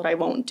here's what I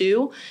won't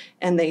do.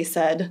 And they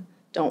said,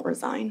 don't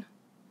resign.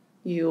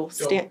 You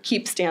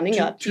keep standing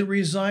up. To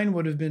resign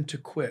would have been to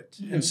quit.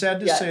 Mm-hmm. And sad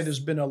to say, there's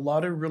been a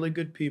lot of really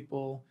good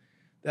people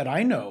that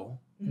I know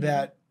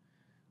that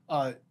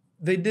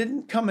they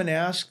didn't come and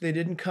ask. They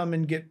didn't come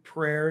and get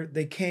prayer.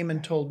 They came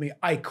and told me,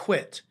 I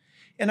quit.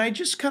 And I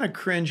just kind of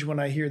cringe when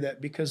I hear that,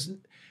 because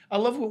I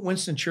love what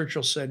Winston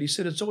Churchill said. He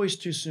said, it's always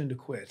too soon to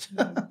quit,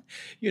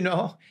 you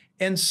know?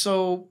 And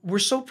so we're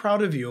so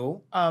proud of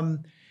you.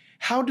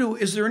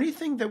 Is there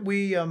anything that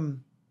we,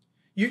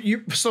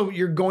 so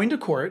you're going to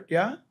court,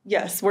 yeah?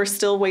 Yes, we're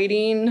still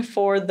waiting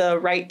for the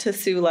right to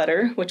sue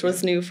letter, which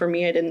was new for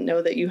me. I didn't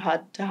know that you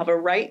had to have a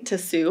right to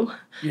sue.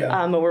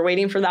 Yeah. But we're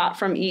waiting for that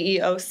from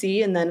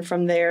EEOC. And then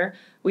from there,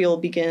 we will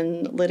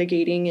begin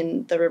litigating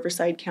in the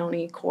Riverside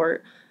County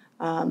Court.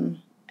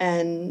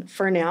 And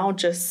for now,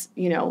 just,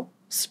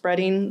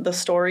 spreading the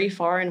story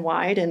far and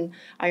wide. And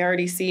I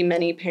already see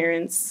many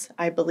parents,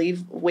 I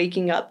believe,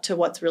 waking up to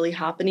what's really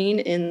happening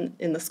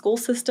in the school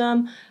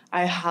system.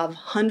 I have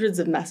hundreds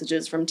of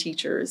messages from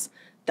teachers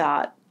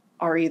that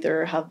are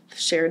either have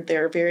shared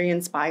they're very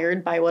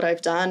inspired by what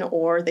I've done,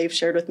 or they've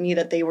shared with me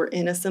that they were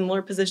in a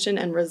similar position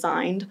and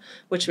resigned,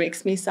 which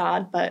makes me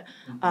sad. But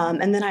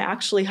and then I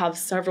actually have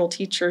several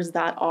teachers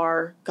that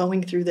are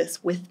going through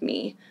this with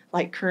me,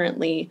 like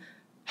currently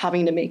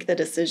having to make the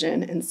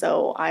decision. And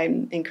so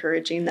I'm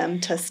encouraging them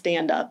to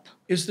stand up.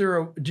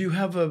 Do you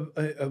have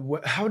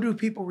how do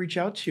people reach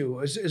out to you?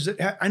 Is it,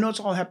 I know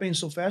it's all happening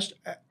so fast.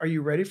 Are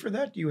you ready for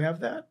that? Do you have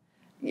that?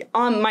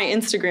 On my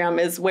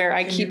Instagram is where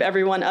I keep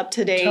everyone up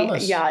to date. Tell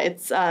us. Yeah,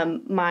 it's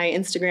my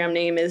Instagram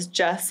name is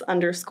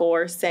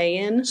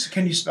Jess_Sayin. So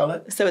can you spell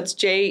it? So it's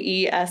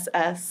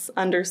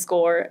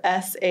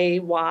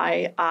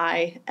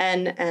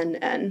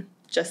JESS_SAYINNN.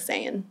 Just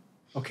Sayin.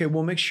 Okay,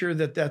 we'll make sure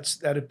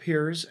that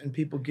appears and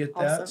people get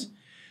that.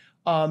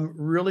 Awesome.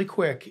 Really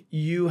quick,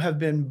 you have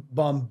been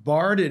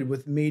bombarded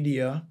with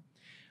media.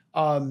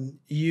 I'm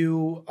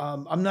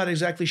not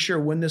exactly sure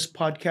when this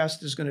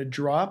podcast is going to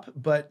drop,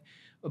 but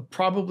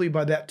probably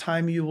by that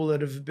time you will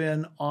have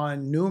been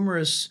on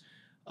numerous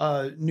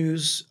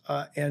news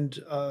and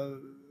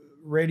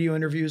radio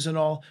interviews and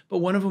all. But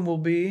one of them will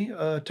be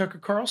Tucker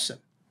Carlson.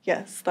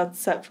 Yes, that's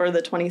set for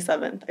the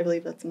 27th. I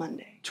believe that's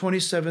Monday.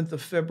 27th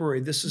of February.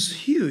 This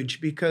is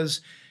huge because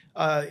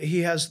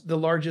he has the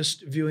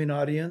largest viewing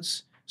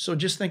audience. So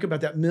just think about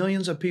that.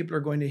 Millions of people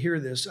are going to hear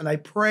this. And I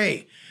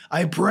pray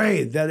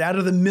that out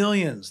of the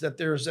millions, that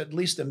there's at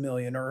least 1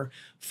 million or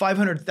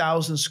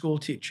 500,000 school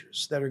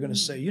teachers that are going to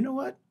say, you know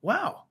what?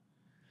 Wow,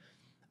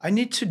 I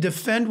need to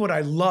defend what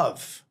I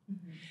love.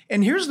 Mm-hmm.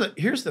 And here's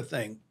the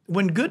thing.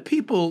 When good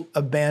people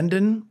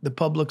abandon the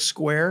public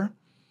square,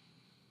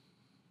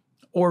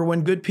 or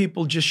when good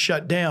people just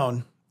shut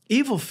down,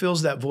 evil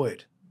fills that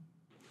void.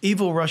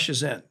 Evil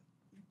rushes in.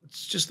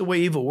 It's just the way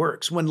evil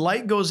works. When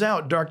light goes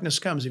out, darkness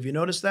comes. Have you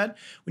noticed that?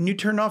 When you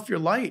turn off your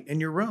light in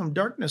your room,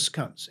 darkness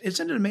comes.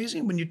 Isn't it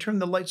amazing when you turn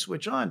the light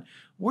switch on?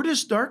 Where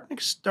does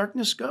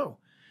darkness go?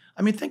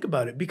 I mean, think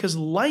about it, because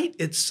light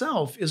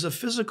itself is a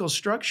physical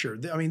structure.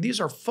 I mean, these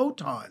are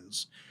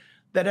photons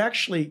that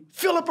actually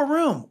fill up a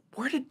room.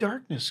 Where did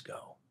darkness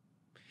go?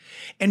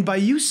 And by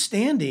you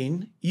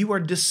standing, you are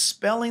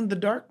dispelling the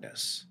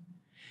darkness.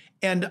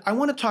 And I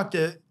want to talk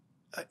to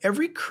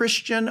every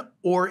Christian,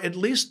 or at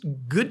least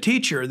good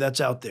teacher that's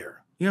out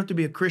there. You don't have to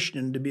be a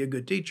Christian to be a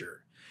good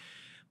teacher.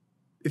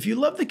 If you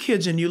love the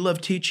kids and you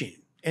love teaching,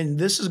 and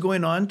this is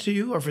going on to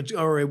you,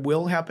 or it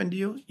will happen to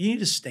you, you need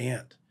to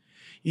stand.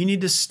 You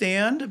need to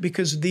stand,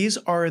 because these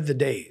are the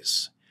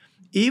days.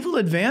 Evil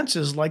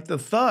advances like the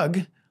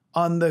thug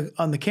on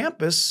the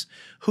campus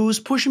who's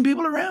pushing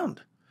people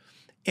around.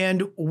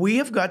 And we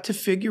have got to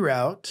figure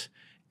out,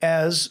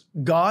 as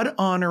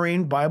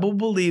God-honoring,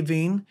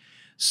 Bible-believing,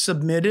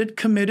 submitted,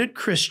 committed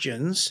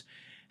Christians,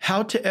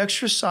 how to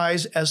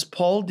exercise, as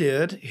Paul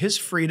did, his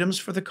freedoms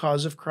for the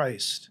cause of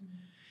Christ.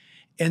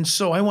 And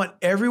so I want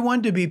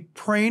everyone to be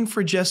praying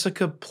for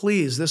Jessica,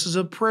 please. This is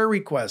a prayer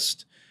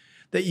request,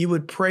 that you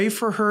would pray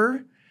for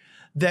her,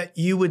 that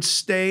you would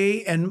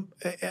stay and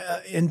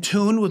in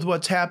tune with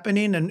what's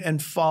happening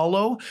and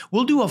follow.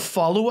 We'll do a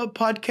follow-up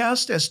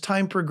podcast as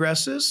time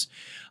progresses.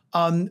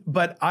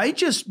 But I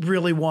just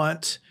really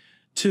want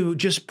to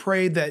just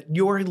pray that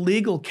your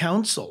legal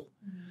counsel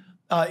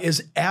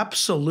is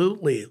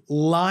absolutely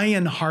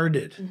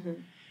lion-hearted. Mm-hmm.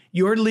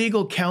 Your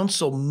legal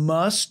counsel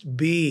must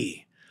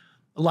be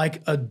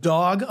like a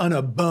dog on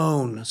a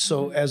bone,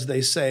 so as they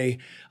say,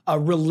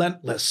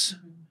 relentless.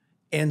 Mm-hmm.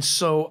 And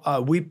so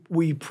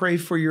we pray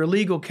for your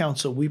legal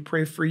counsel. We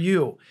pray for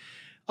you.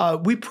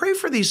 We pray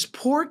for these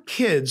poor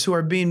kids who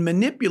are being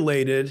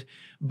manipulated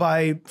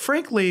by,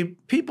 frankly,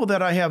 people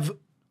that I have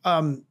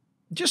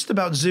just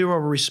about zero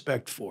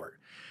respect for.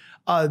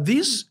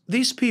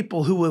 These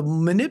people who will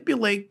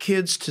manipulate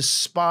kids to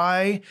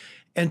spy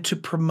and to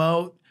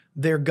promote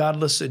their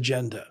godless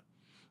agenda.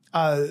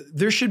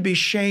 There should be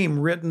shame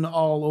written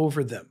all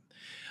over them.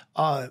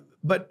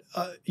 But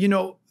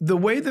the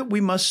way that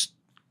we must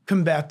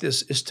combat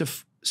this is to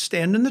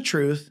stand in the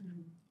truth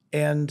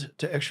and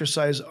to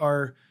exercise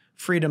our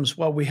freedoms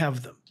while we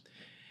have them.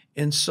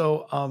 And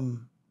so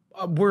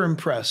we're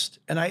impressed.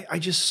 And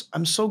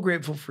I'm so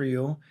grateful for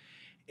you.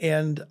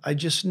 And I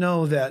just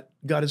know that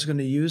God is going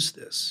to use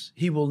this.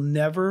 He will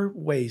never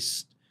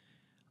waste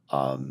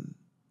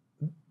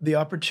the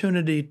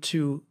opportunity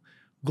to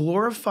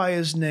glorify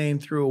his name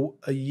through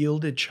a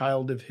yielded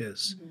child of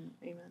his.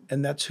 Amen.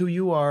 And that's who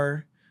you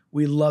are.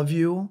 We love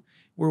you.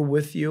 We're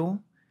with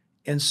you.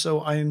 And so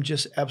I am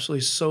just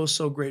absolutely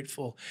so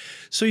grateful.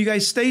 So you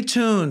guys stay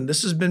tuned.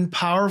 This has been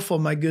powerful.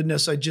 My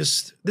goodness.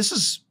 This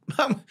is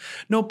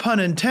no pun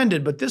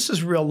intended, but this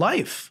is real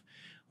life,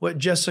 what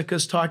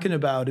Jessica's talking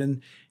about.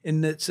 And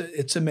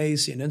it's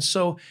amazing. And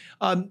so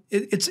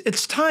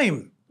it's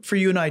time for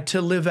you and I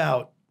to live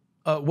out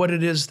what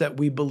it is that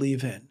we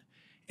believe in.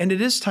 And it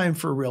is time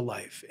for real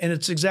life. And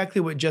it's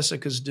exactly what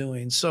Jessica's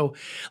doing. So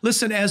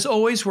listen, as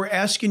always, we're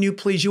asking you,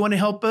 please, you want to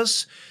help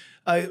us?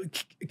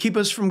 Keep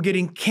us from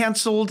getting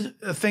canceled,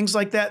 things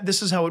like that.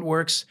 This is how it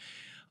works.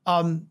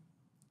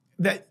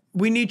 That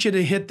we need you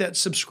to hit that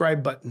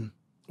subscribe button.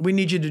 We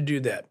need you to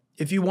do that.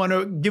 If you want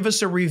to give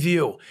us a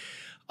review.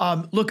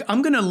 Look,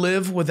 I'm going to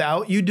live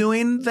without you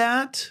doing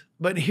that,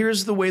 but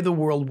here's the way the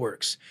world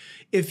works.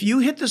 If you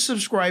hit the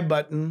subscribe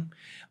button,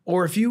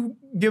 or if you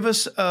give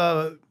us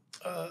a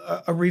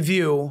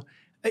review,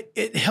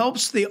 it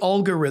helps the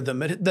algorithm.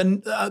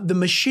 The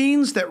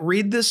machines that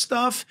read this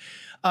stuff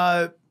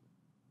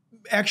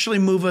actually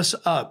move us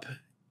up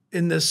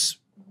in this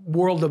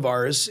world of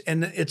ours,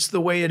 and it's the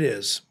way it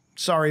is.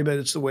 Sorry, but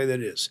it's the way that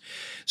it is.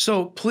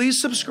 So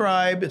please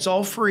subscribe. It's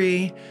all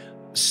free.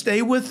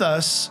 Stay with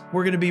us.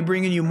 We're going to be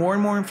bringing you more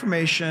and more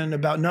information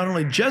about not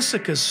only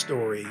Jessica's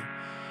story,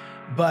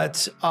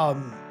 but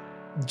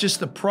just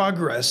the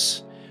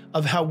progress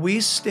of how we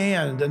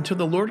stand until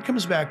the Lord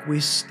comes back. We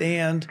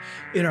stand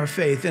in our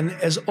faith. And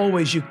as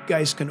always, you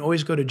guys can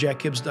always go to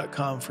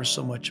jackhibbs.com for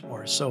so much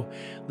more. So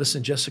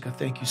listen, Jessica,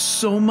 thank you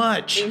so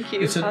much. Thank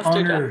you, It's an Pastor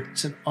honor. Jeff.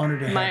 It's an honor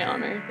to have My you.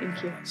 honor.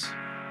 Thank you.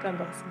 God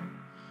bless you.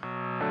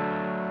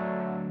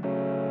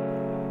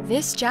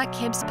 This Jack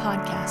Hibbs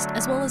podcast,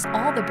 as well as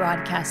all the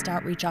broadcast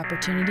outreach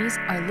opportunities,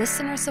 are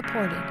listener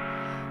supported.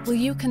 Will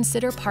you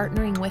consider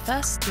partnering with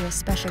us through a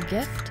special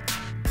gift?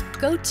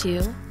 Go to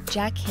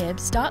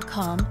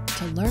jackhibbs.com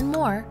to learn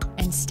more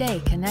and stay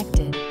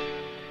connected.